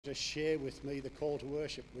to share with me the call to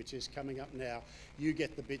worship, which is coming up now. You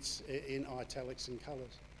get the bits in italics and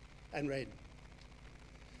colours and red.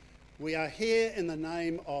 We are here in the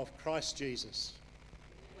name of Christ Jesus.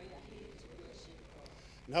 We are here to worship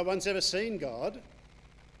God. No one's ever seen God.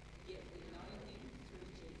 Yet we know him through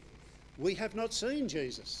Jesus. We have not seen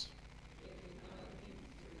Jesus. Yet we know him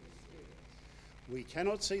through the Spirit. We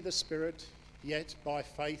cannot see the Spirit, yet by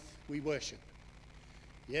faith we worship.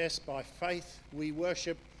 Yes, by faith we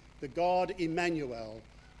worship the God Emmanuel,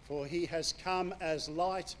 for he has come as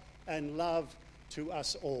light and love to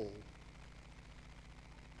us all.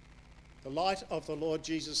 The light of the Lord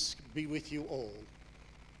Jesus be with you all,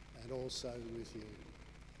 and also with you.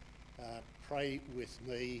 Pray with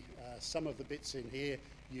me. Some of the bits in here,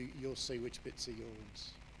 you'll see which bits are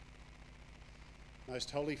yours.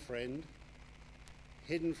 Most holy friend,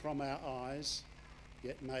 hidden from our eyes,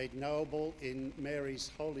 yet made knowable in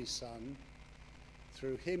Mary's Holy Son,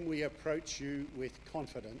 through him we approach you with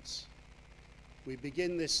confidence. We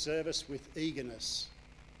begin this service with eagerness.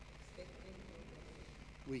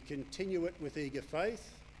 We continue it with eager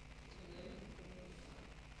faith,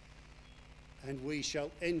 and we shall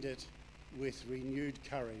end it with renewed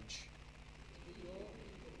courage.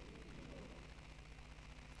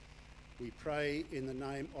 We pray in the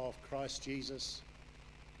name of Christ Jesus,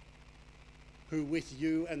 who with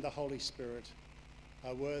you and the Holy Spirit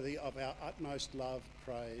are worthy of our utmost love,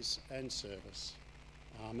 praise and service.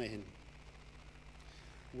 Amen.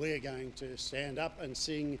 We're going to stand up and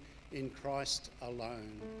sing In Christ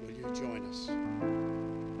Alone. Will you join us?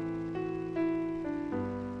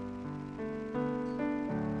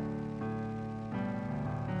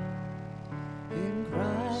 In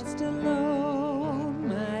Christ alone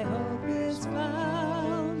my hope is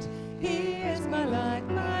found. He is my light,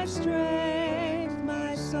 my strength,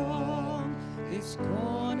 my song. His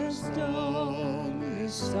cornerstone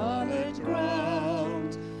is solid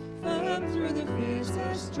ground, firm through the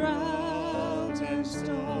fiercest drought and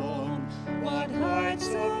storm. What heights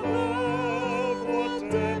of love, what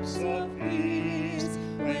depths of peace,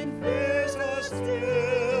 when fears are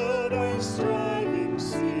stilled and striving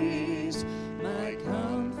cease. My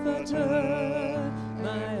comforter,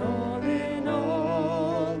 my all in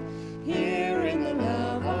all, here in the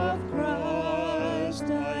love of Christ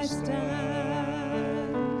I stand.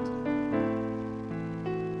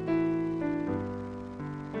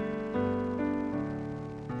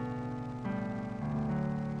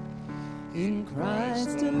 In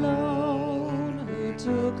Christ alone, who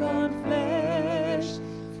took on flesh,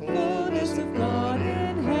 fullness of God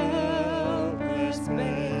in helpless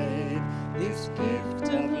babe, this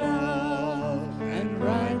gift of love and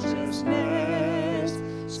righteousness,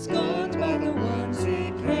 scorned by the ones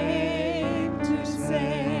he came to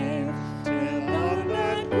save, till on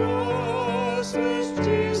that cross which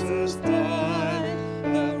Jesus died,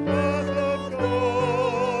 the wrath of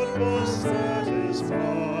God was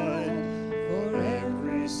satisfied. For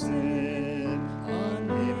every sin on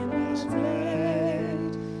him was laid.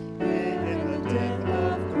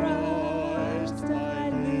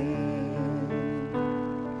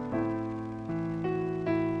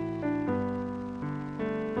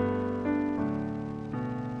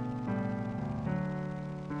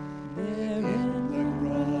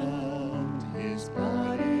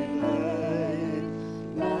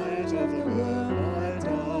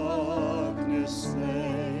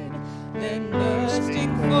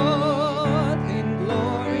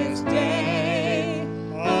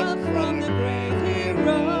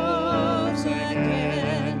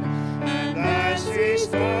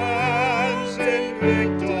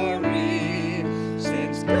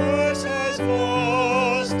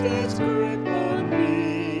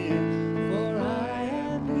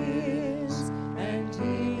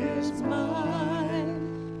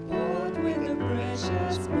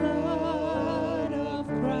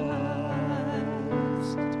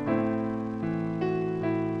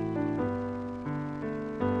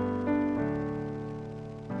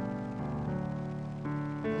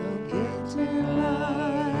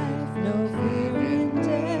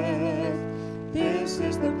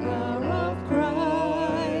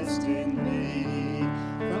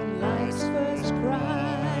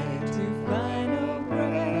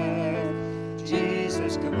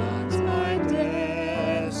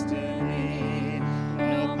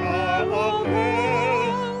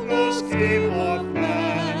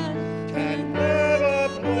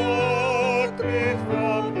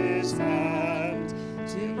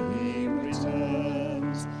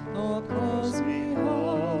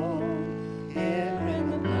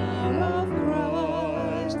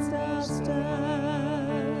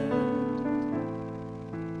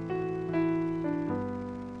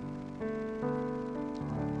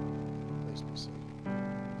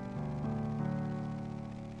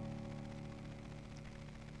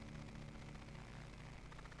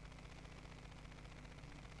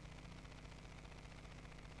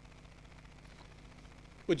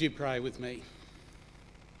 Would you pray with me?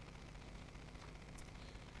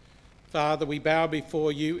 Father, we bow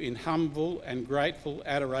before you in humble and grateful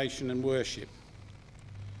adoration and worship.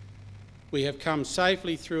 We have come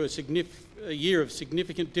safely through a year of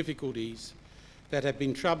significant difficulties that have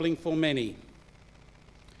been troubling for many.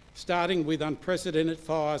 Starting with unprecedented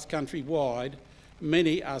fires countrywide,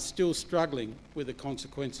 many are still struggling with the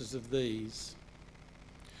consequences of these.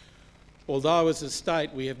 Although as a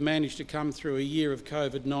state we have managed to come through a year of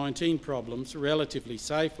COVID-19 problems relatively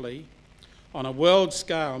safely, on a world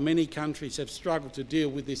scale many countries have struggled to deal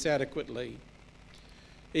with this adequately.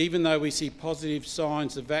 Even though we see positive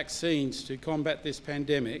signs of vaccines to combat this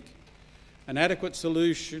pandemic, an adequate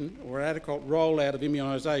solution or adequate rollout of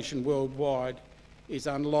immunisation worldwide is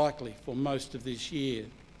unlikely for most of this year.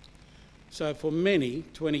 So for many,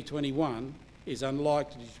 2021 is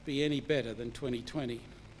unlikely to be any better than 2020.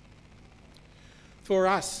 For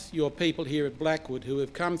us, your people here at Blackwood, who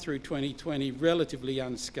have come through 2020 relatively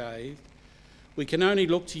unscathed, we can only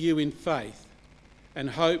look to you in faith and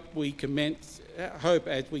hope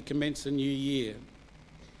as we commence a new year.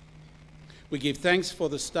 We give thanks for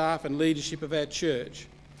the staff and leadership of our church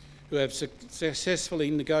who have successfully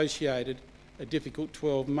negotiated a difficult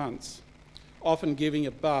 12 months, often giving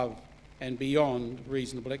above and beyond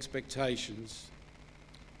reasonable expectations.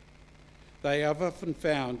 They have often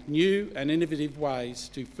found new and innovative ways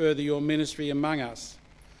to further your ministry among us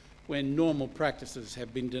when normal practices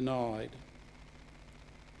have been denied.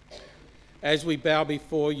 As we bow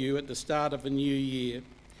before you at the start of a new year,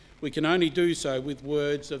 we can only do so with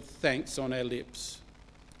words of thanks on our lips.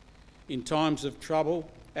 In times of trouble,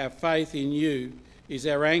 our faith in you is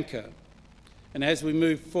our anchor, and as we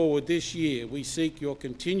move forward this year, we seek your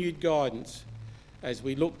continued guidance as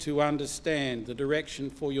we look to understand the direction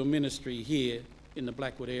for your ministry here in the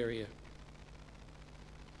Blackwood area.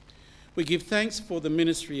 We give thanks for the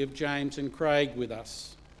ministry of James and Craig with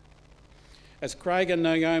us. As Craig and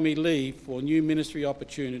Naomi leave for new ministry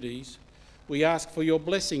opportunities, we ask for your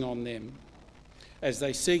blessing on them as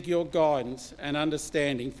they seek your guidance and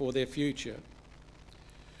understanding for their future.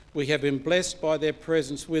 We have been blessed by their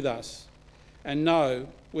presence with us and know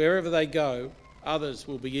wherever they go, others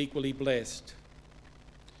will be equally blessed.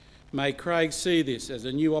 May Craig see this as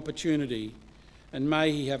a new opportunity, and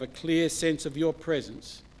may he have a clear sense of your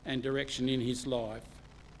presence and direction in his life.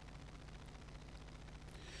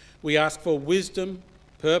 We ask for wisdom,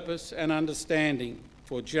 purpose and understanding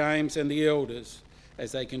for James and the elders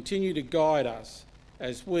as they continue to guide us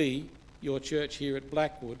as we, your church here at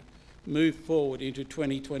Blackwood, move forward into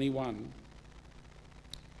 2021.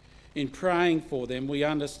 In praying for them, we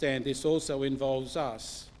understand this also involves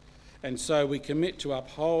us, and so we commit to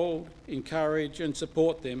uphold, encourage and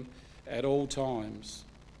support them at all times.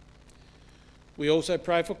 We also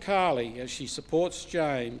pray for Carly as she supports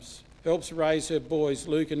James, helps raise her boys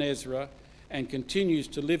Luke and Ezra, and continues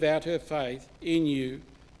to live out her faith in you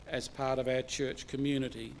as part of our church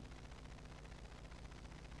community.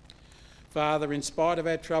 Father, in spite of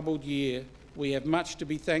our troubled year, we have much to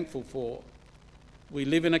be thankful for. We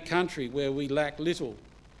live in a country where we lack little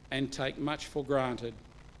and take much for granted.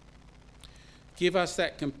 Give us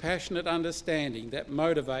that compassionate understanding that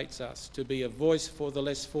motivates us to be a voice for the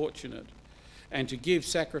less fortunate and to give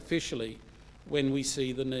sacrificially when we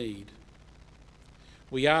see the need.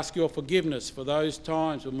 We ask your forgiveness for those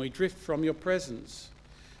times when we drift from your presence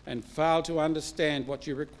and fail to understand what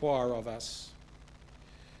you require of us.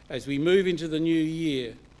 As we move into the new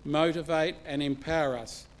year, motivate and empower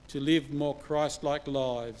us to live more Christ-like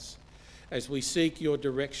lives as we seek your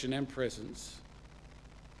direction and presence.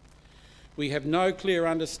 We have no clear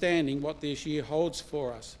understanding what this year holds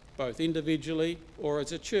for us, both individually or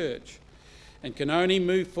as a church, and can only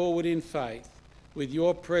move forward in faith with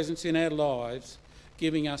your presence in our lives,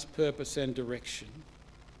 giving us purpose and direction.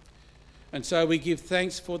 And so we give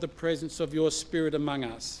thanks for the presence of your Spirit among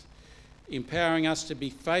us, empowering us to be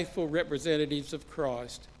faithful representatives of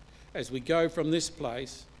Christ as we go from this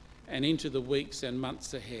place and into the weeks and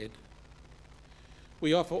months ahead.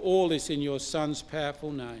 We offer all this in your Son's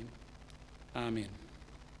powerful name. Amen.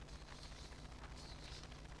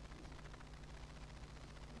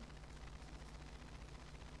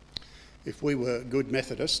 If we were good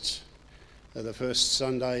Methodists, the first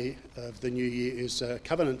Sunday of the new year is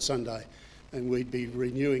Covenant Sunday, and we'd be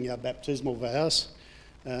renewing our baptismal vows.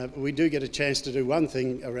 We do get a chance to do one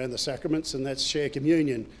thing around the sacraments, and that's share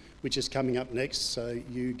communion, which is coming up next. So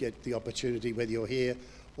you get the opportunity, whether you're here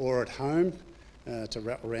or at home, to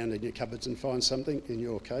rattle around in your cupboards and find something, in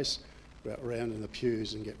your case, rattle around in the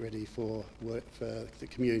pews and get ready for the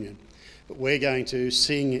communion. But we're going to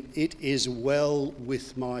sing "It Is Well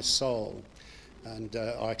With My Soul," and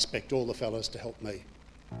I expect all the fellas to help me.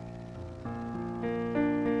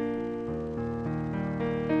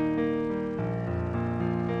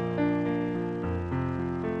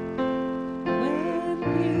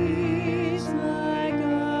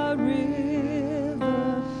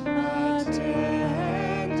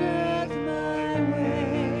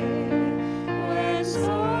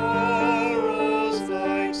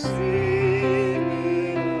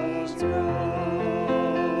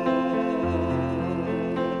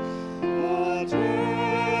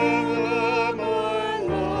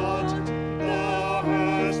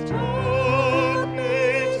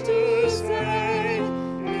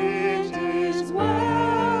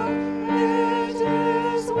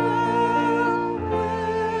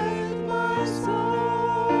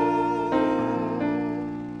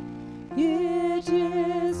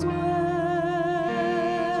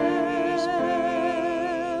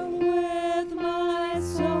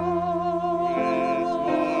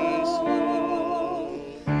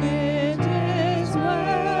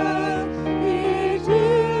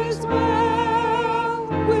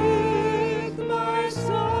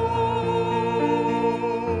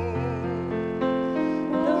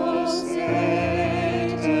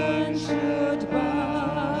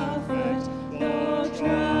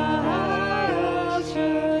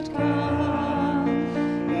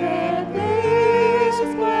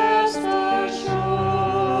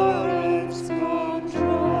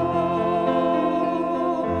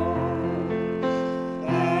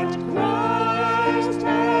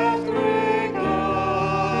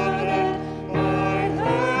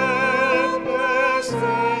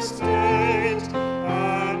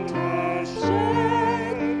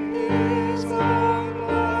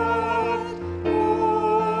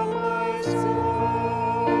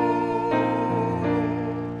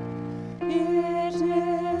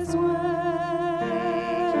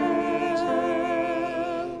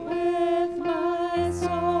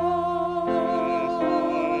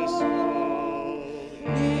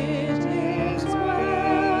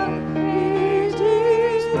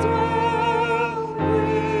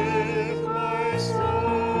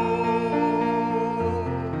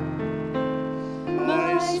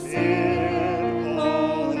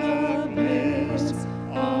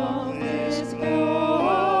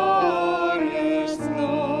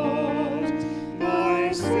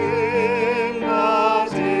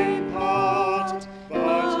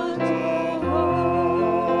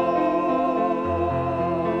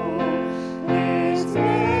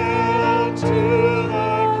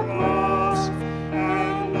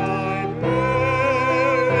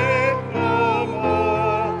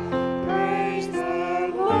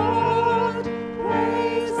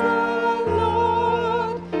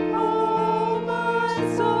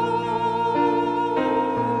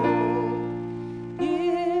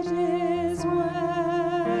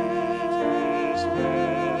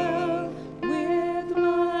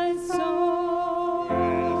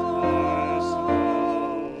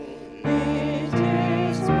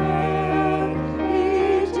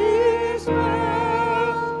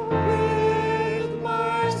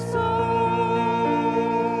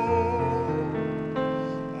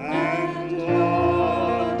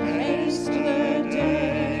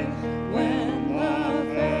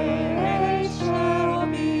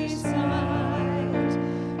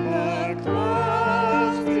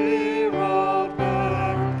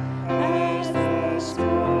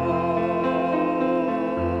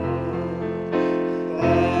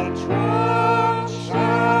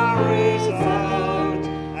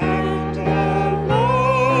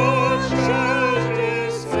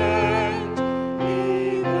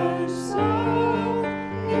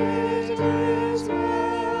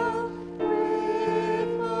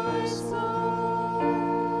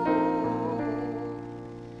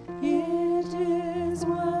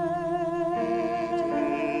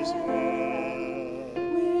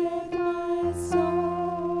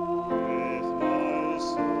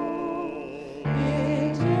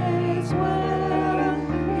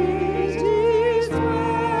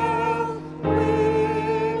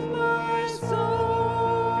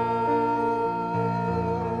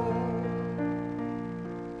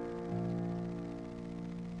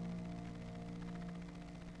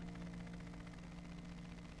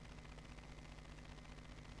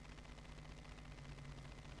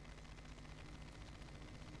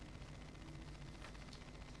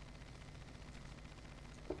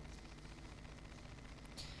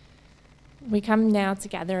 We come now to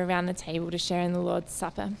gather around the table to share in the Lord's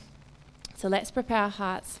Supper. So let's prepare our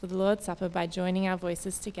hearts for the Lord's Supper by joining our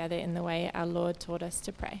voices together in the way our Lord taught us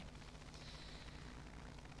to pray.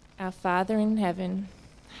 Our Father in heaven,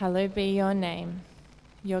 hallowed be your name.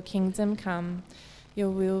 Your kingdom come,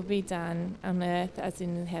 your will be done on earth as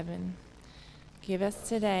in heaven. Give us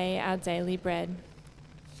today our daily bread.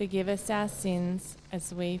 Forgive us our sins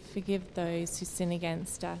as we forgive those who sin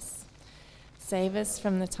against us. Save us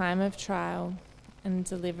from the time of trial and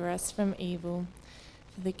deliver us from evil.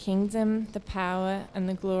 For the kingdom, the power, and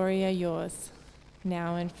the glory are yours,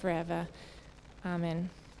 now and forever.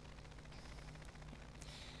 Amen.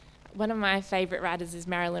 One of my favourite writers is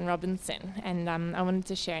Marilyn Robinson, and I wanted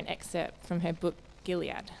to share an excerpt from her book,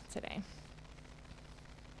 Gilead, today.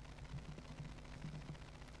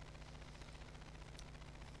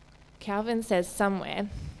 Calvin says somewhere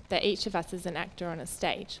that each of us is an actor on a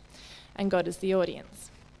stage, and God is the audience.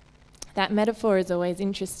 That metaphor has always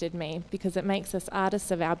interested me because it makes us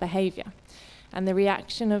artists of our behaviour, and the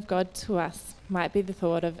reaction of God to us might be the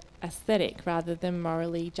thought of aesthetic rather than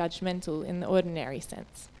morally judgmental in the ordinary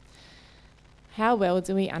sense. How well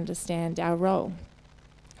do we understand our role?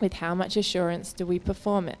 With how much assurance do we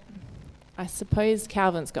perform it? I suppose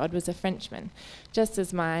Calvin's God was a Frenchman, just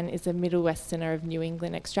as mine is a Middle Westerner of New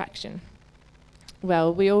England extraction.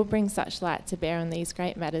 Well, we all bring such light to bear on these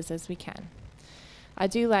great matters as we can. I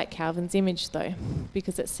do like Calvin's image, though,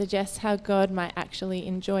 because it suggests how God might actually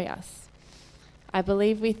enjoy us. I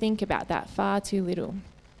believe we think about that far too little.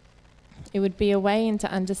 It would be a way into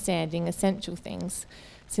understanding essential things,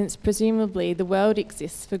 since presumably the world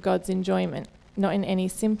exists for God's enjoyment, not in any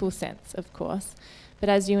simple sense, of course, but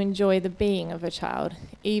as you enjoy the being of a child,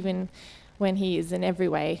 even when he is in every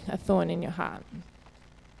way a thorn in your heart.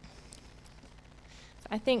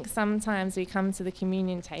 I think sometimes we come to the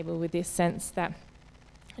communion table with this sense that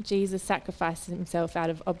Jesus sacrificed himself out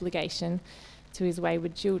of obligation to his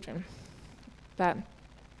wayward children. But,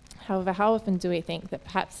 however, how often do we think that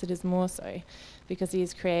perhaps it is more so because he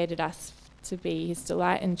has created us to be his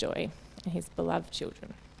delight and joy and his beloved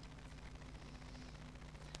children?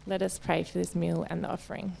 Let us pray for this meal and the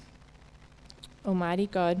offering. Almighty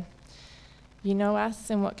God, you know us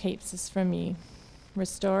and what keeps us from you.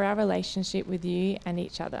 Restore our relationship with you and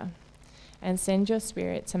each other, and send your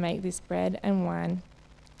Spirit to make this bread and wine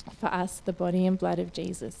for us the body and blood of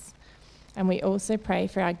Jesus. And we also pray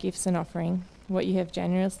for our gifts and offering. What you have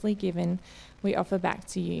generously given, we offer back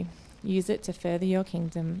to you. Use it to further your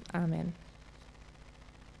kingdom. Amen.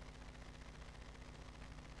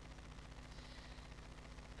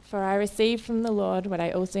 For I received from the Lord what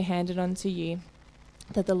I also handed on to you,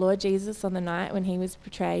 that the Lord Jesus, on the night when he was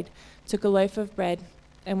betrayed, took a loaf of bread,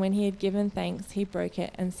 and when he had given thanks, he broke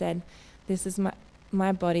it and said, "This is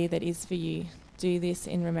my body that is for you. Do this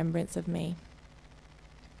in remembrance of me."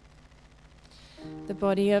 The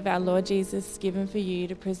body of our Lord Jesus given for you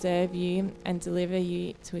to preserve you and deliver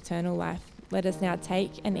you to eternal life. Let us now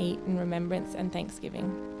take and eat in remembrance and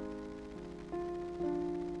thanksgiving.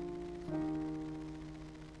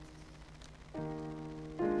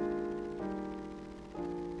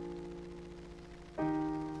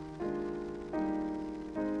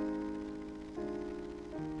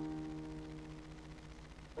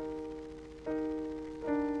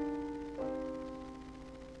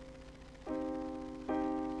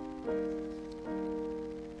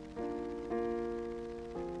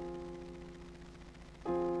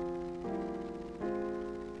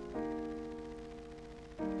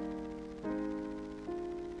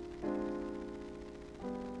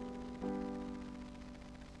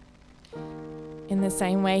 In the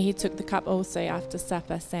same way, he took the cup also after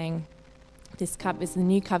supper, saying, "This cup is the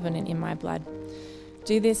new covenant in my blood.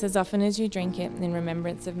 Do this as often as you drink it in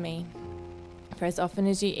remembrance of me. For as often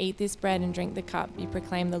as you eat this bread and drink the cup, you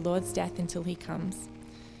proclaim the Lord's death until he comes."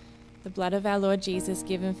 The blood of our Lord Jesus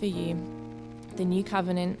given for you, the new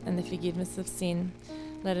covenant and the forgiveness of sin.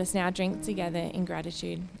 Let us now drink together in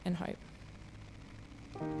gratitude and hope.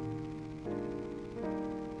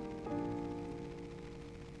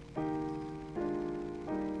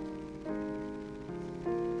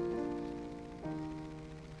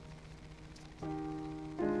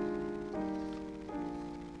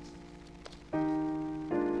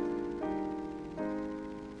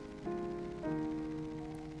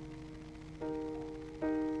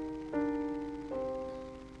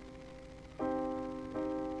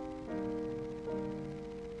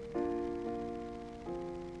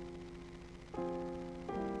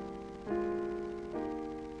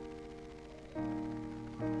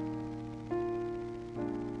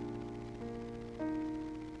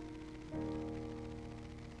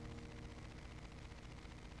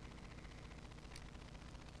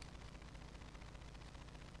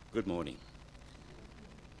 Good morning.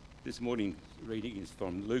 This morning's reading is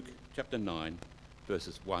from Luke chapter 9,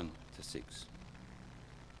 verses 1 to 6.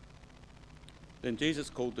 Then Jesus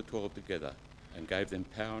called the 12 together and gave them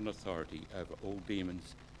power and authority over all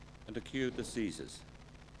demons and to cure diseases.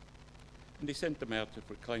 And he sent them out to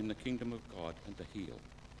proclaim the kingdom of God and to heal.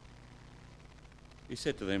 He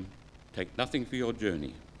said to them, "Take nothing for your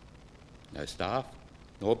journey, no staff,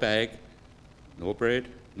 nor bag, nor bread,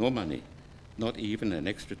 nor money, not even an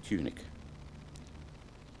extra tunic.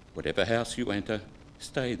 Whatever house you enter,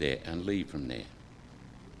 stay there and leave from there.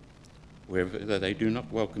 Wherever they do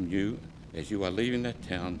not welcome you as you are leaving that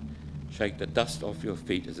town, shake the dust off your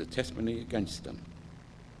feet as a testimony against them."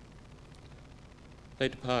 They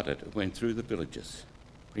departed and went through the villages,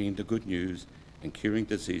 bringing the good news and curing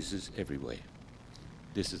diseases everywhere.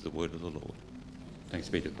 This is the word of the Lord. Thanks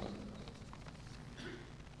be to God.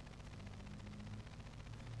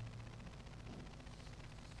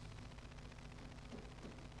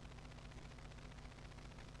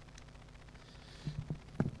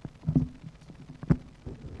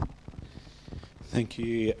 Thank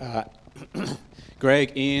you,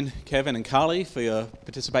 Greg, Ian, Kevin and Carly for your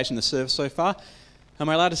participation in the service so far. Am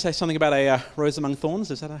I allowed to say something about a rose among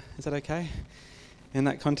thorns? Is that okay in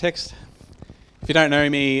that context? If you don't know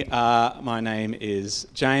me, my name is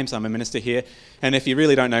James. I'm a minister here. And if you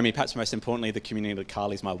really don't know me, perhaps most importantly, the community of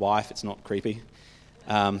Carly's my wife. It's not creepy.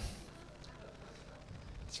 It's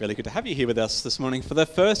really good to have you here with us this morning for the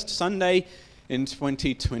first Sunday in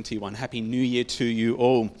 2021. Happy New Year to you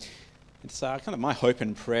all. It's kind of my hope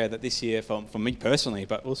and prayer that this year, for me personally,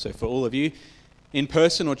 but also for all of you, in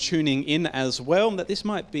person or tuning in as well, that this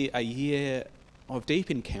might be a year of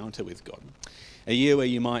deep encounter with God. A year where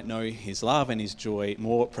you might know his love and his joy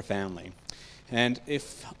more profoundly. And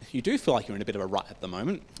if you do feel like you're in a bit of a rut at the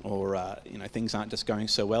moment, or things aren't just going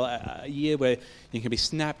so well, a year where you can be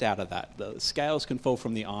snapped out of that. The scales can fall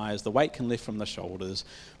from the eyes, the weight can lift from the shoulders,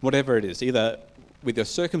 whatever it is, either with your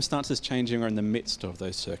circumstances changing or in the midst of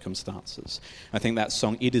those circumstances. I think that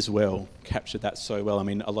song, It Is Well, captured that so well. I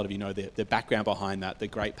mean, a lot of you know the background behind that, the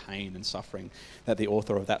great pain and suffering that the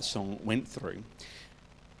author of that song went through.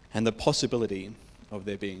 And the possibility of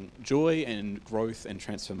there being joy and growth and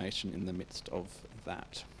transformation in the midst of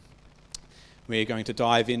that. We're going to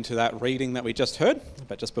dive into that reading that we just heard,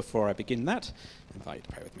 but just before I begin that, I invite you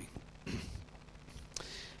to pray with me.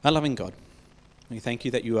 Our loving God, we thank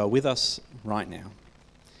you that you are with us right now.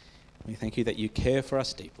 We thank you that you care for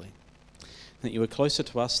us deeply, that you are closer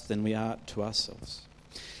to us than we are to ourselves.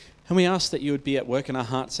 And we ask that you would be at work in our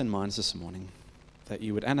hearts and minds this morning, that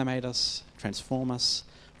you would animate us, transform us,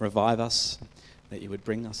 revive us, that you would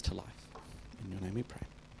bring us to life. In your name we pray.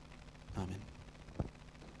 Amen.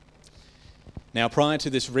 Now, prior to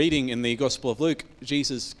this reading in the Gospel of Luke,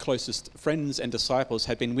 Jesus' closest friends and disciples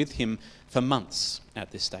had been with him for months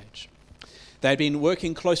at this stage. They had been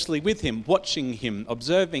working closely with him, watching him,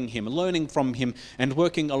 observing him, learning from him, and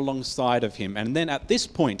working alongside of him. And then at this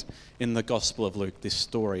point in the Gospel of Luke, this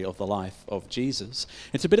story of the life of Jesus,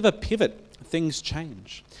 it's a bit of a pivot. Things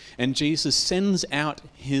change. And Jesus sends out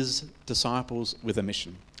his disciples with a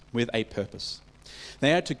mission, with a purpose.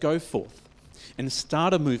 They are to go forth and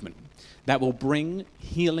start a movement that will bring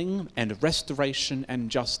healing and restoration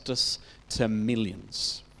and justice to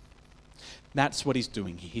millions. That's what he's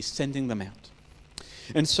doing here. He's sending them out.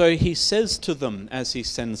 And so he says to them as he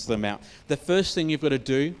sends them out, the first thing you've got to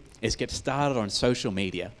do is get started on social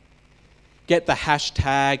media. Get the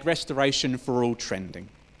hashtag Restoration for All trending.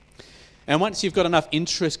 And once you've got enough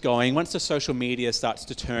interest going, once the social media starts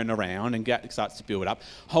to turn around and starts to build up,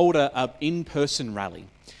 hold an in-person rally.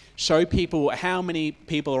 Show people how many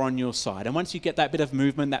people are on your side. And once you get that bit of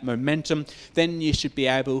movement, that momentum, then you should be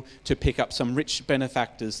able to pick up some rich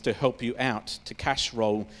benefactors to help you out, to cash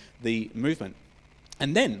roll the movement.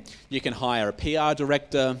 And then you can hire a PR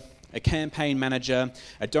director, a campaign manager,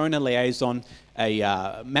 a donor liaison,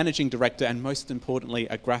 a managing director, and most importantly,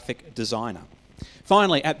 a graphic designer.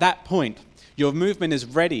 Finally, at that point, your movement is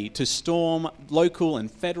ready to storm local and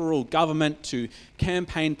federal government, to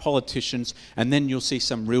campaign politicians, and then you'll see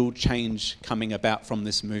some real change coming about from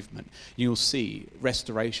this movement. You'll see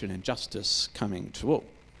restoration and justice coming to all.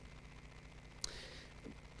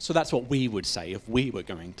 So that's what we would say if we were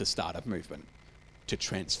going to start a movement to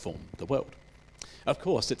transform the world. Of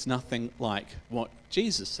course, it's nothing like what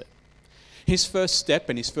Jesus said. His first step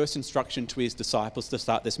and his first instruction to his disciples to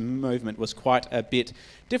start this movement was quite a bit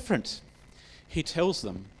different. He tells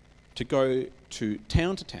them to go to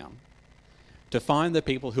town, to find the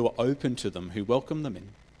people who are open to them, who welcome them in,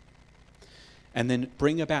 and then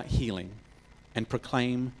bring about healing and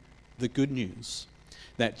proclaim the good news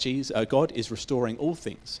that God is restoring all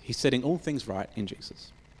things. He's setting all things right in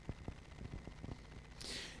Jesus.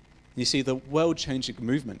 You see, the world-changing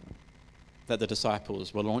movement that the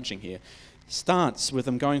disciples were launching here, starts with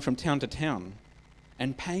them going from town to town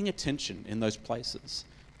and paying attention in those places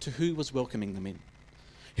to who was welcoming them in,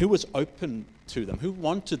 who was open to them, who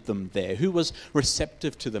wanted them there, who was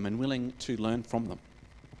receptive to them and willing to learn from them.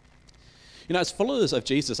 You know, as followers of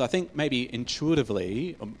Jesus, I think maybe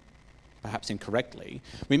intuitively, or perhaps incorrectly,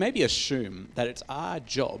 we maybe assume that it's our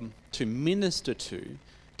job to minister to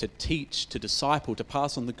teach, to disciple, to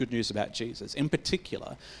pass on the good news about Jesus, in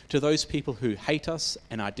particular to those people who hate us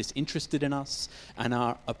and are disinterested in us and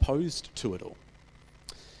are opposed to it all.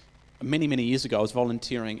 Many, many years ago, I was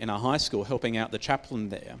volunteering in a high school, helping out the chaplain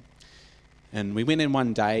there. And we went in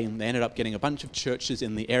one day and they ended up getting a bunch of churches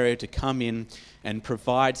in the area to come in and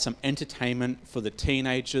provide some entertainment for the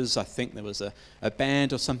teenagers. I think there was a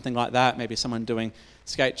band or something like that, maybe someone doing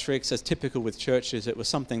skate tricks. As typical with churches, it was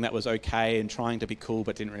something that was okay and trying to be cool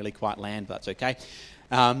but didn't really quite land, but that's okay.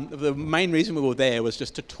 The main reason we were there was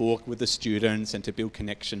just to talk with the students and to build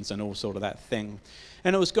connections and all sort of that thing.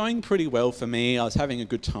 And it was going pretty well for me. I was having a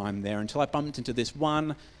good time there until I bumped into this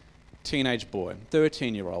one teenage boy,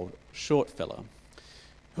 13-year-old, short fella,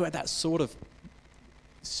 who had that sort of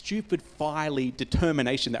stupid, fiery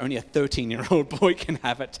determination that only a 13-year-old boy can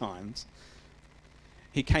have at times.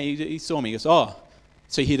 He saw me, he goes, "Oh,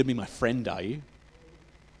 so you're here to be my friend, are you?"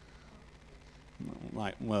 I'm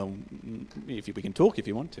like, "Well, if we can talk if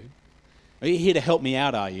you want to." "Are you here to help me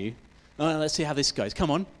out, are you?" "Oh, let's see how this goes. Come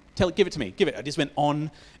on, give it to me, give it." I just went on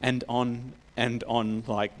and on and on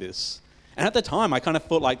like this. And at the time, I kind of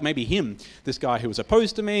thought like maybe him, this guy who was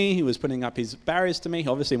opposed to me, he was putting up his barriers to me, he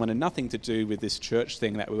obviously wanted nothing to do with this church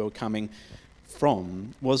thing that we were coming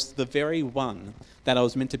from, was the very one that I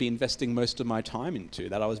was meant to be investing most of my time into,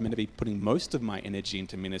 that I was meant to be putting most of my energy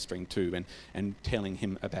into ministering to and telling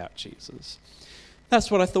him about Jesus. That's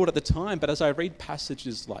what I thought at the time, but as I read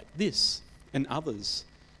passages like this and others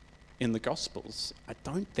in the Gospels, I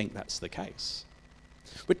don't think that's the case.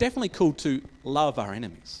 We're definitely called to love our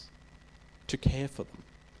enemies, to care for them,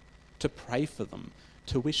 to pray for them,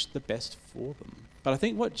 to wish the best for them. But I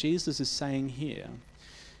think what Jesus is saying here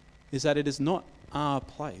is that it is not our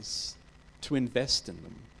place to invest in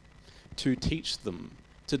them, to teach them,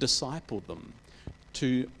 to disciple them,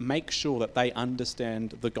 to make sure that they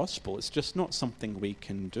understand the gospel. It's just not something we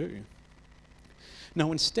can do.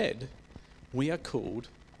 No, instead, we are called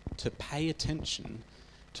to pay attention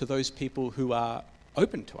to those people who are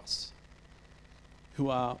open to us, who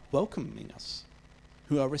are welcoming us,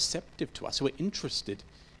 who are receptive to us, who are interested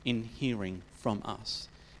in hearing from us.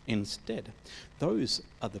 Instead, those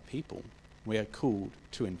are the people we are called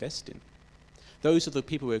to invest in. Those are the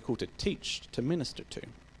people we are called to teach, to minister to.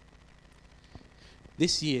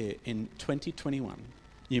 This year, in 2021,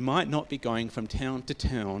 you might not be going from town to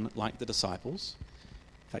town like the disciples.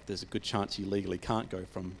 In fact, there's a good chance you legally can't go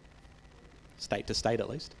from state to state at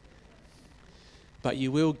least. But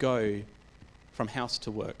you will go from house to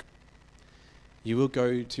work. You will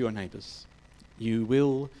go to your neighbours. You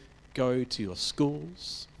will go to your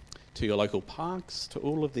schools, to your local parks, to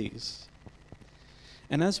all of these.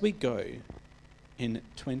 And as we go in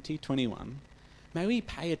 2021, may we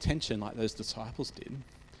pay attention like those disciples did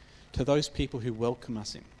to those people who welcome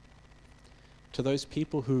us in, to those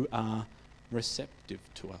people who are receptive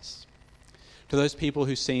to us, to those people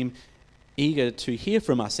who seem eager to hear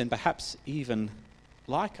from us and perhaps even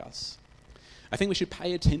like us. I think we should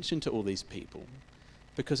pay attention to all these people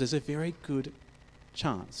because there's a very good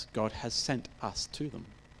chance God has sent us to them.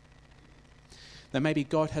 That maybe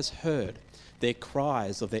God has heard their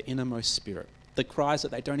cries of their innermost spirit, the cries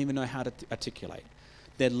that they don't even know how to articulate.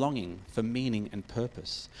 They're longing for meaning and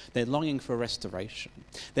purpose. They're longing for restoration.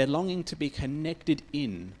 They're longing to be connected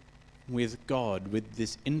in with God, with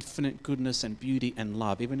this infinite goodness and beauty and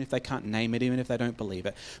love, even if they can't name it, even if they don't believe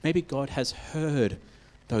it. Maybe God has heard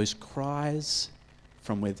those cries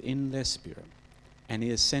from within their spirit, and He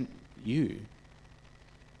has sent you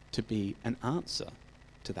to be an answer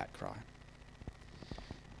to that cry.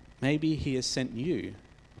 Maybe He has sent you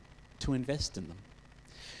to invest in them.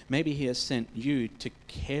 Maybe He has sent you to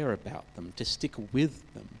care about them, to stick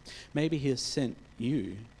with them. Maybe He has sent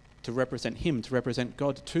you to represent Him, to represent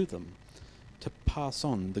God to them, to pass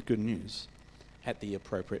on the good news at the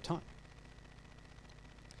appropriate time.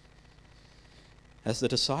 As the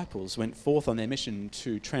disciples went forth on their mission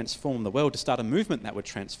to transform the world, to start a movement that would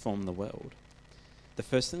transform the world, the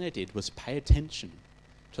first thing they did was pay attention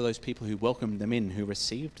to those people who welcomed them in, who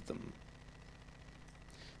received them.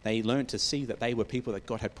 They learned to see that they were people that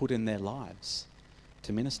God had put in their lives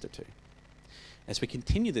to minister to. As we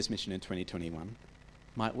continue this mission in 2021,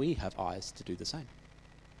 might we have eyes to do the same?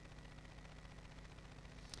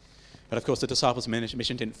 But of course, the disciples'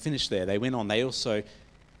 mission didn't finish there. They went on. They also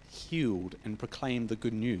healed and proclaimed the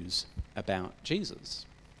good news about Jesus.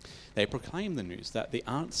 They proclaimed the news that the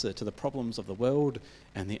answer to the problems of the world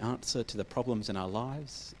and the answer to the problems in our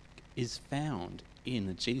lives is found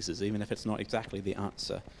in Jesus, even if it's not exactly the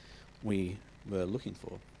answer we were looking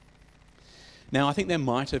for. Now, I think there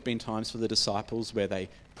might have been times for the disciples where they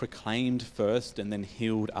proclaimed first and then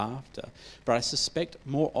healed after, but I suspect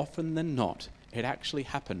more often than not, it actually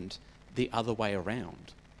happened the other way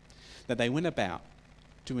around. That they went about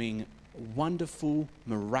doing wonderful,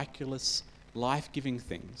 miraculous, life-giving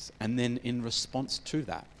things, and then in response to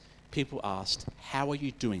that, people asked, "How are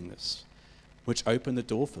you doing this?" Which opened the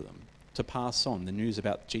door for them to pass on the news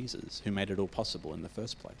about Jesus, who made it all possible in the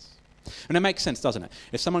first place. And it makes sense, doesn't it?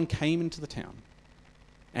 If someone came into the town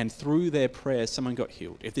and through their prayers someone got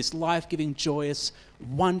healed, if this life-giving, joyous,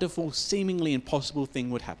 wonderful, seemingly impossible thing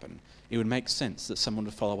would happen, it would make sense that someone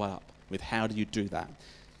would follow up with, how do you do that?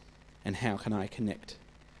 And how can I connect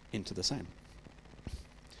into the same?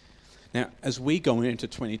 Now, as we go into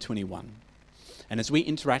 2021, and as we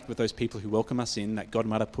interact with those people who welcome us in that God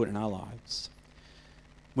might have put in our lives,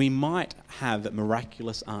 we might have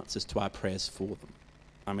miraculous answers to our prayers for them.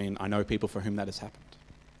 I mean, I know people for whom that has happened.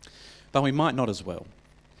 But we might not as well.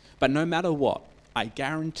 But no matter what, I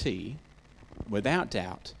guarantee, without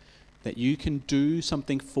doubt, that you can do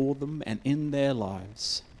something for them and in their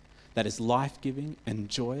lives that is life-giving and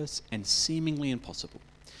joyous and seemingly impossible.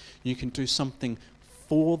 You can do something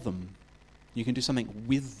for them. You can do something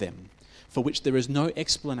with them for which there is no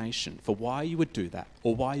explanation for why you would do that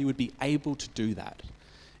or why you would be able to do that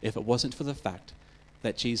if it wasn't for the fact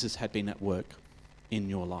that Jesus had been at work in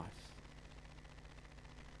your life.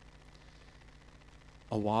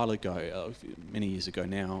 A while ago, many years ago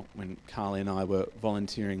now, when Carly and I were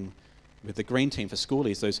volunteering with the Green Team for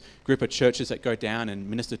Schoolies, those group of churches that go down and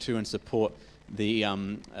minister to and support the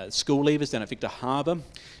school leavers down at Victor Harbour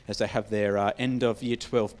as they have their end of Year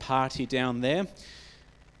 12 party down there.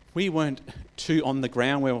 We weren't too on the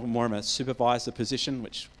ground. We were more in a supervisor position,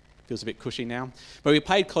 which feels a bit cushy now. But we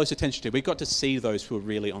paid close attention to it. We got to see those who were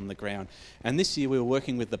really on the ground. And this year we were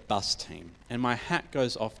working with the bus team. And my hat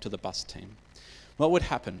goes off to the bus team. What would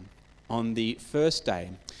happen on the first day,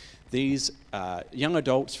 these young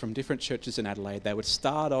adults from different churches in Adelaide, they would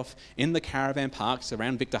start off in the caravan parks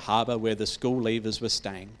around Victor Harbour where the school leavers were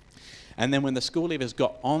staying. And then when the school leavers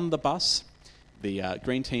got on the bus, the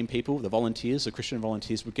Green Team people, the volunteers, the Christian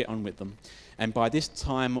volunteers would get on with them. And by this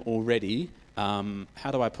time already,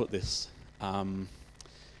 how do I put this?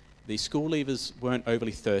 The school leavers weren't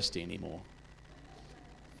overly thirsty anymore.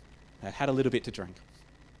 They had a little bit to drink.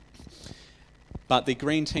 But the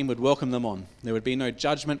Green Team would welcome them on. There would be no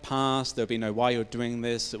judgment passed. There would be no why you're doing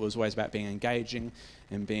this. It was always about being engaging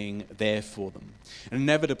and being there for them. And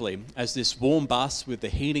inevitably, as this warm bus with the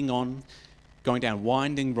heating on, going down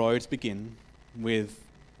winding roads begin, with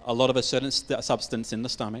a lot of a certain substance in the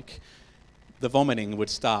stomach, the vomiting would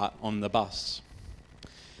start on the bus.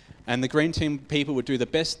 And the Green Team people would do the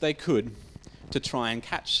best they could to try and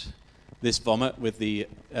catch this vomit with the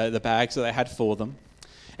bags that they had for them.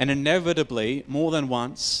 And inevitably, more than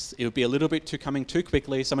once, it would be a little bit coming too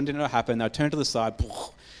quickly, someone didn't know what happened, they'd turn to the side,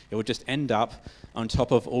 it would just end up on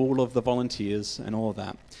top of all of the volunteers and all of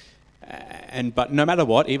that. But no matter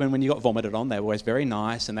what, even when you got vomited on, they were always very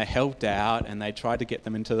nice and they helped out and they tried to get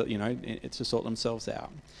them into, to sort themselves out.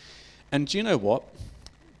 And do you know what?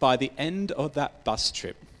 By the end of that bus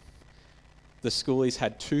trip, the schoolies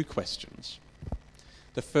had two questions.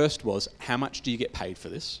 The first was, how much do you get paid for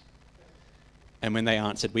this? And when they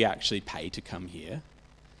answered, we actually pay to come here.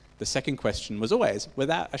 The second question was always,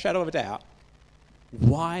 without a shadow of a doubt,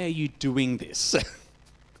 why are you doing this?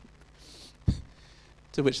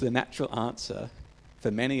 To which the natural answer for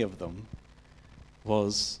many of them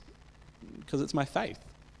was, because it's my faith.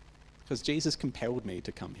 Because Jesus compelled me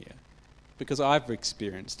to come here. Because I've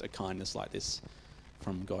experienced a kindness like this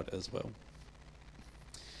from God as well.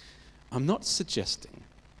 I'm not suggesting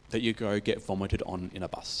that you go get vomited on in a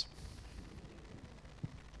bus.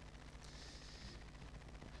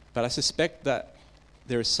 But I suspect that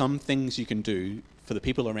there are some things you can do for the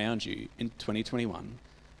people around you in 2021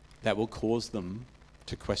 that will cause them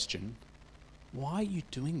to question, why are you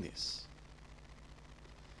doing this?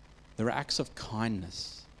 There are acts of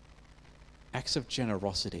kindness, acts of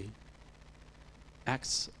generosity,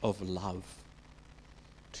 acts of love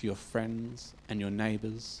to your friends and your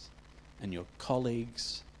neighbours and your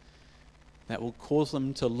colleagues that will cause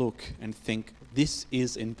them to look and think, this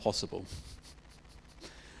is impossible.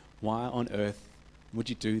 Why on earth would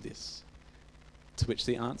you do this? To which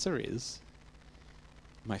the answer is,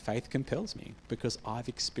 my faith compels me because I've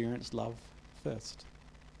experienced love first.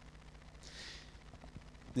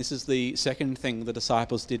 This is the second thing the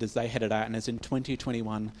disciples did as they headed out, and as in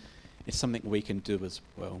 2021, it's something we can do as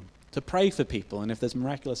well. To pray for people, and if there's a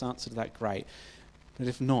miraculous answer to that, great. But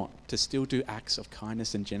if not, to still do acts of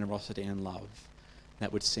kindness and generosity and love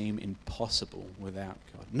that would seem impossible without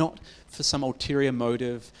God. Not for some ulterior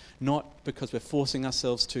motive, not because we're forcing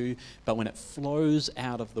ourselves to, but when it flows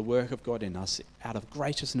out of the work of God in us, out of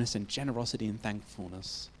graciousness and generosity and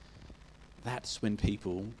thankfulness, that's when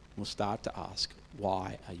people will start to ask,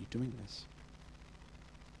 why are you doing this?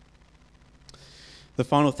 The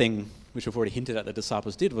final thing, which we've already hinted at the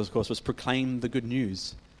disciples did, was, of course, was proclaim the good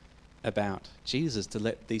news about Jesus, to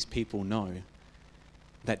let these people know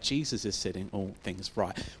that Jesus is setting all things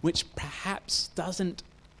right, which perhaps doesn't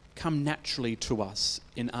come naturally to us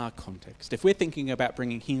in our context. If we're thinking about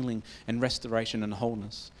bringing healing and restoration and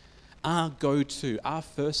wholeness, our go-to, our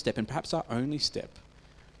first step, and perhaps our only step,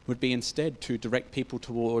 would be instead to direct people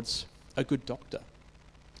towards a good doctor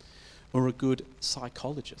or a good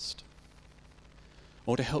psychologist,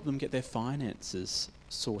 or to help them get their finances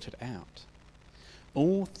sorted out.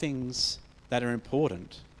 All things that are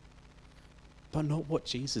important, but not what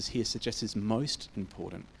Jesus here suggests is most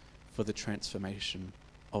important for the transformation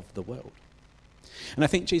of the world. And I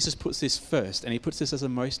think Jesus puts this first, and he puts this as the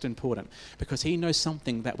most important, because he knows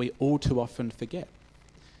something that we all too often forget.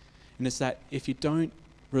 And it's that if you don't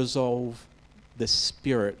resolve the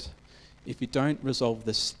spirit, if you don't resolve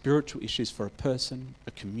the spiritual issues for a person,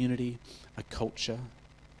 a community, a culture,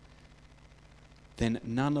 then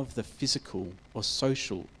none of the physical or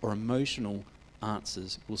social or emotional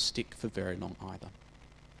answers will stick for very long either.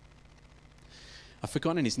 I've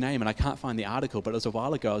forgotten his name and I can't find the article, but it was a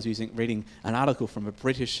while ago I was reading an article from a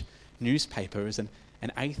British newspaper. It was an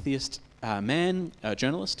atheist man, a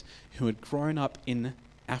journalist, who had grown up in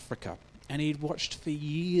Africa. And he'd watched for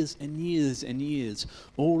years and years and years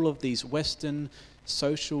all of these Western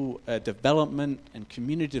social development and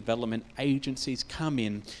community development agencies come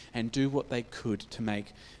in and do what they could to make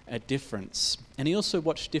a difference. And he also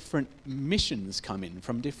watched different missions come in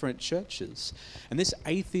from different churches. And this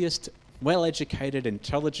atheist, well-educated,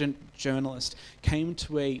 intelligent journalist came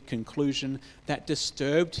to a conclusion that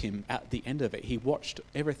disturbed him at the end of it. He watched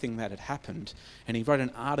everything that had happened, and he wrote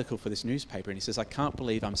an article for this newspaper, and he says, I can't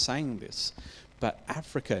believe I'm saying this, but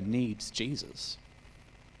Africa needs Jesus.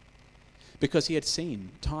 Because he had seen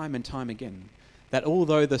time and time again that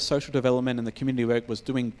although the social development and the community work was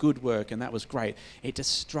doing good work, and that was great, it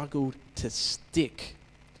just struggled to stick,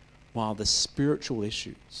 while the spiritual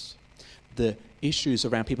issues, the issues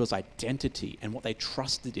around people's identity and what they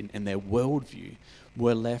trusted in and their worldview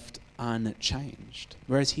were left unchanged.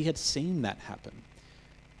 Whereas he had seen that happen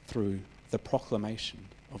through the proclamation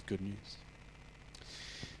of good news.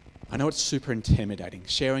 I know it's super intimidating,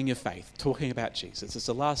 sharing your faith, talking about Jesus. It's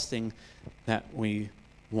the last thing that we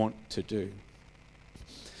want to do.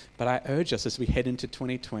 But I urge us as we head into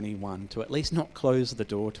 2021 to at least not close the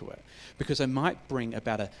door to it, because it might bring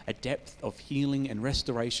about a depth of healing and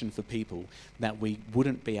restoration for people that we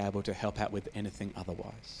wouldn't be able to help out with anything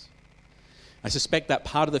otherwise. I suspect that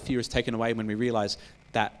part of the fear is taken away when we realize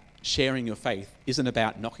that sharing your faith isn't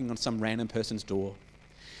about knocking on some random person's door.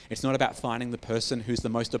 It's not about finding the person who's the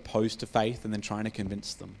most opposed to faith and then trying to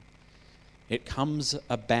convince them. It comes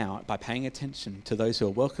about by paying attention to those who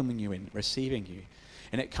are welcoming you in, receiving you.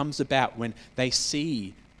 And it comes about when they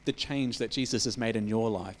see the change that Jesus has made in your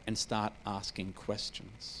life and start asking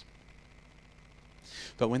questions.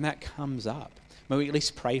 But when that comes up, may we at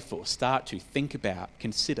least pray for, start to think about,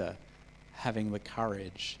 consider having the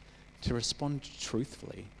courage to respond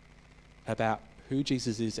truthfully about who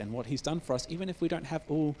Jesus is and what he's done for us, even if we don't have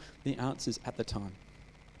all the answers at the time.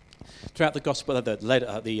 Throughout the gospel,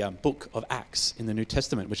 the book of Acts in the New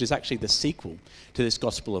Testament, which is actually the sequel to this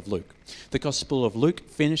Gospel of Luke. The Gospel of Luke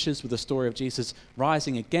finishes with the story of Jesus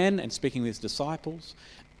rising again and speaking with his disciples.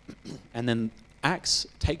 And then Acts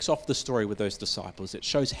takes off the story with those disciples. It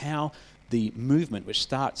shows how the movement, which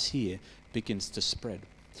starts here, begins to spread.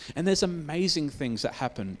 And there's amazing things that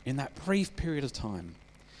happen in that brief period of time.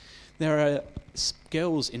 There are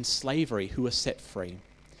girls in slavery who are set free.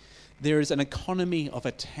 There is an economy of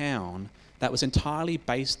a town that was entirely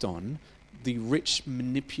based on the rich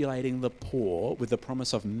manipulating the poor with the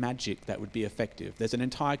promise of magic that would be effective. There's an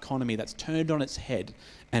entire economy that's turned on its head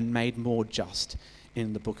and made more just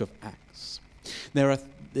in the book of Acts.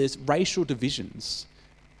 There's racial divisions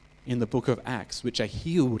in the book of Acts which are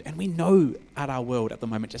healed, and we know at our world at the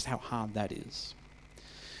moment just how hard that is.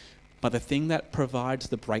 But the thing that provides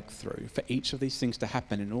the breakthrough for each of these things to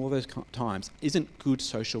happen in all those times isn't good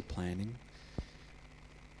social planning.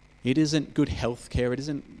 It isn't good healthcare. It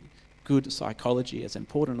isn't good psychology, as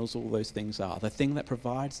important as all those things are, the thing that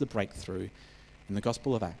provides the breakthrough in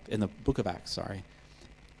the book of Acts,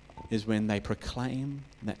 is when they proclaim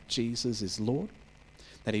that Jesus is Lord,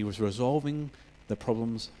 that he was resolving the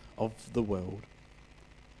problems of the world,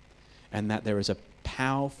 and that there is a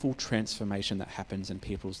powerful transformation that happens in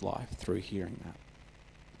people's life through hearing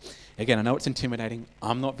that. Again, I know it's intimidating.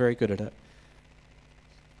 I'm not very good at it.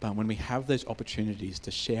 But when we have those opportunities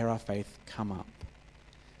to share our faith come up,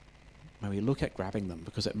 may we look at grabbing them,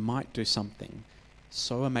 because it might do something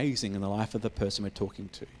so amazing in the life of the person we're talking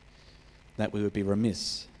to that we would be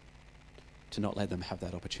remiss to not let them have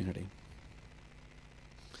that opportunity.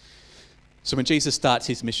 So when Jesus starts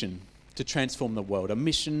his mission to transform the world, a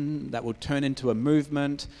mission that will turn into a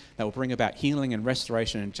movement that will bring about healing and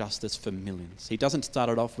restoration and justice for millions. He doesn't start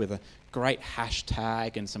it off with a great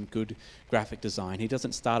hashtag and some good graphic design. He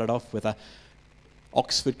doesn't start it off with a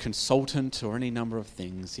Oxford consultant or any number of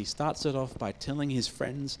things. He starts it off by telling his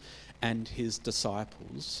friends and his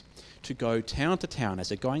disciples to go town to town as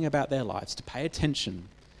they're going about their lives, to pay attention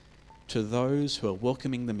to those who are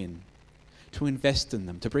welcoming them in, to invest in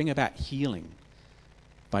them, to bring about healing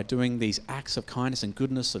by doing these acts of kindness and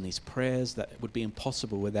goodness and these prayers that would be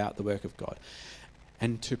impossible without the work of God,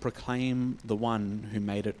 and to proclaim the one who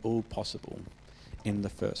made it all possible in the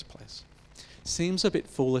first place. Seems a bit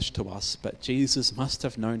foolish to us, but Jesus must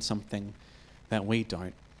have known something that we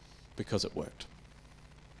don't, because it worked.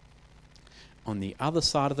 On the other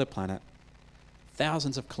side of the planet,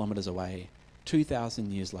 thousands of kilometres away,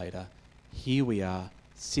 2,000 years later, here we are,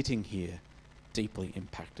 sitting here, deeply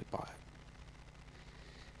impacted by it.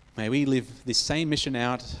 May we live this same mission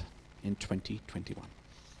out in 2021.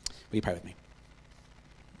 Will you pray with me?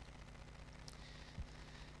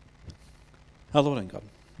 Our Lord and God,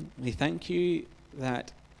 we thank you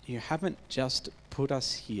that you haven't just put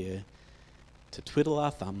us here to twiddle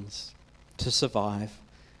our thumbs, to survive,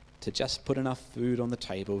 to just put enough food on the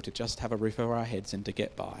table, to just have a roof over our heads and to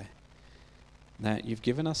get by. That you've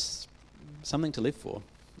given us something to live for,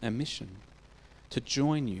 a mission, to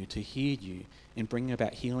join you, to hear you in bringing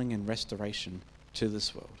about healing and restoration to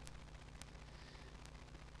this world.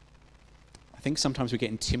 I think sometimes we get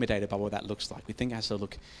intimidated by what that looks like. We think it has to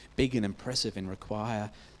look big and impressive and require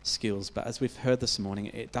skills, but as we've heard this morning,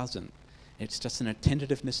 it doesn't. It's just an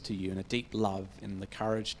attentiveness to you and a deep love and the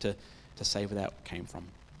courage to say where that came from.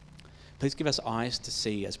 Please give us eyes to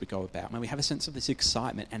see as we go about. May we have a sense of this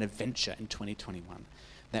excitement and adventure in 2021,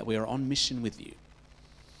 that we are on mission with you,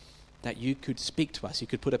 that you could speak to us, you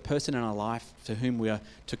could put a person in our life to whom we are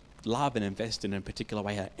to love and invest in a particular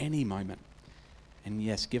way at any moment. And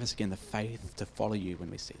yes, give us again the faith to follow you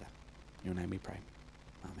when we see that. In your name we pray.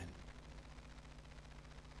 Amen.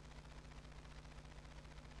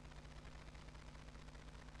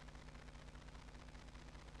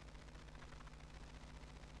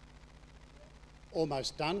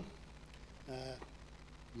 Almost done.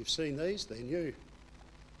 You've seen these, they're new.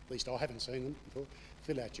 At least I haven't seen them before.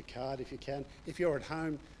 Fill out your card if you can. If you're at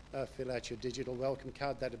home, fill out your digital welcome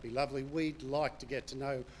card. That'd be lovely. We'd like to get to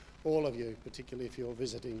know all of you, particularly if you're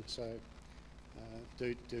visiting, so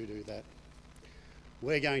do that.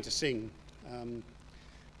 We're going to sing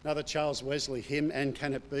another Charles Wesley hymn, And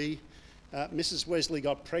Can It Be? Mrs. Wesley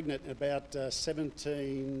got pregnant in about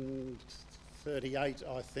 1738,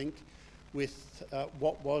 I think, with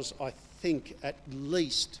what was, I think, at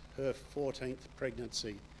least her 14th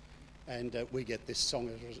pregnancy. And we get this song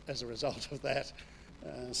as a result of that.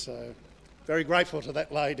 So very grateful to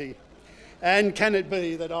that lady. And can it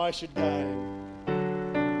be that I should go? And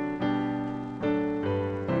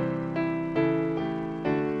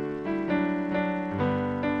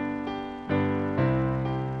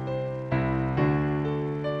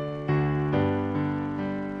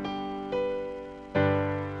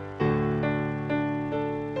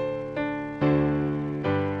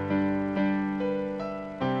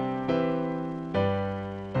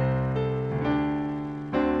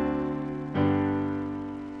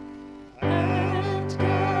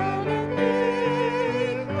can it be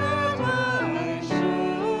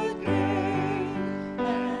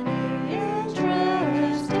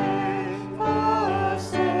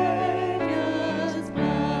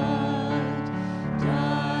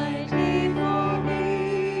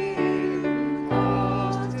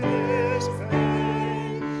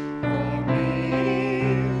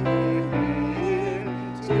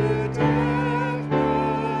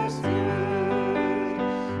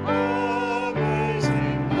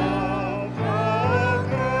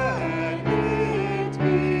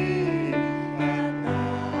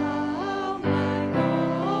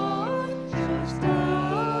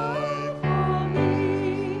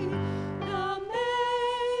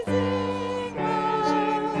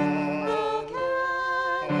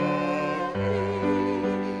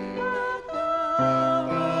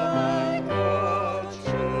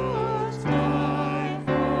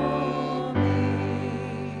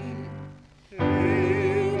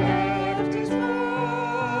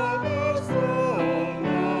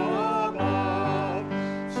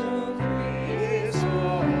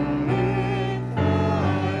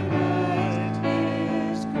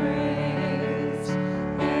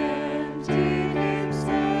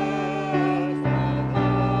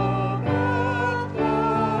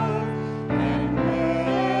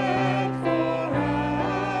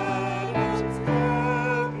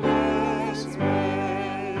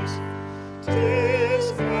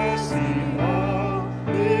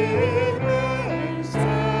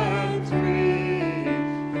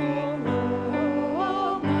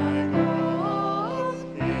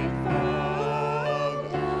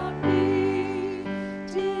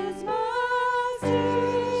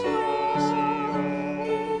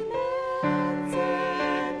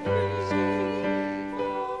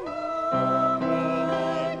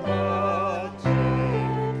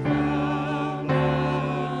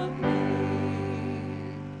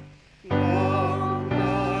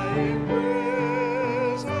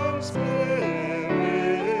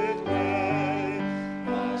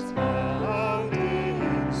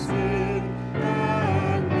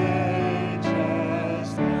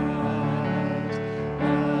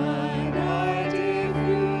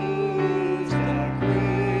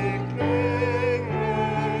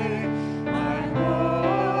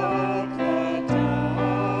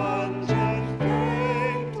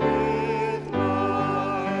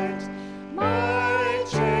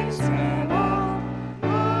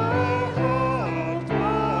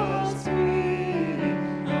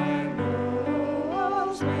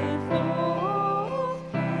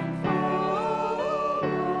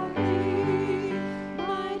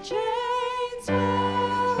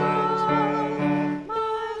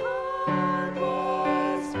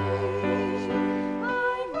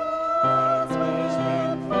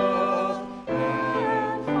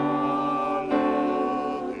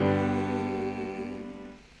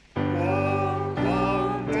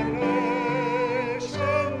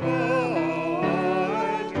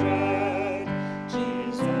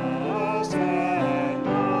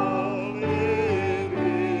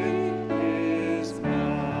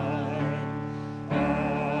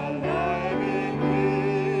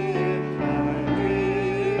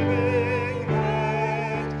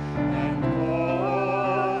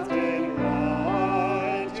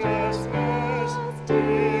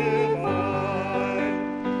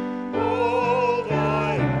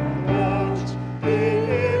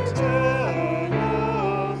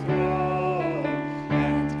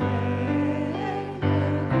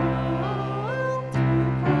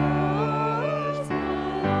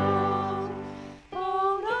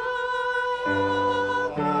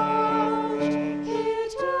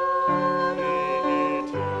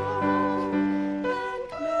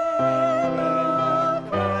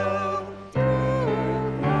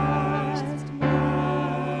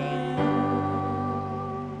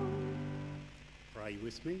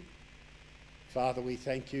Father, we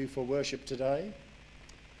thank you for worship today,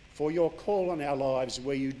 for your call on our lives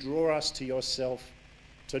where you draw us to yourself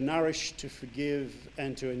to nourish, to forgive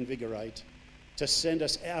and to invigorate, to send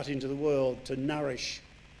us out into the world to nourish,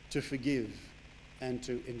 to forgive and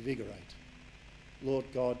to invigorate. Lord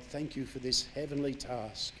God, thank you for this heavenly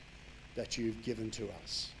task that you've given to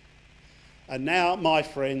us. And now, my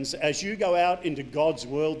friends, as you go out into God's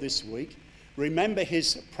world this week, remember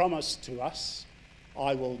his promise to us,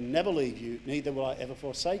 I will never leave you, neither will I ever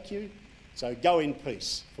forsake you. So go in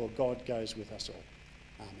peace, for God goes with us all.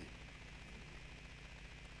 Amen.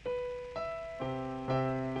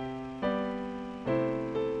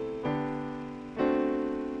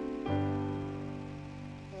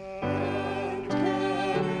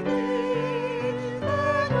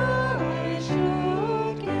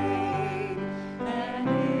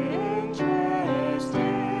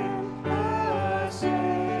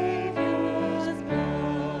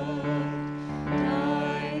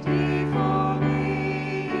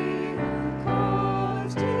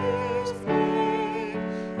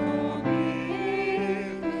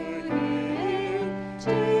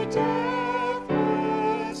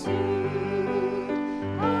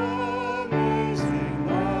 Amazing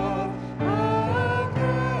love, how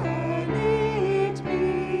can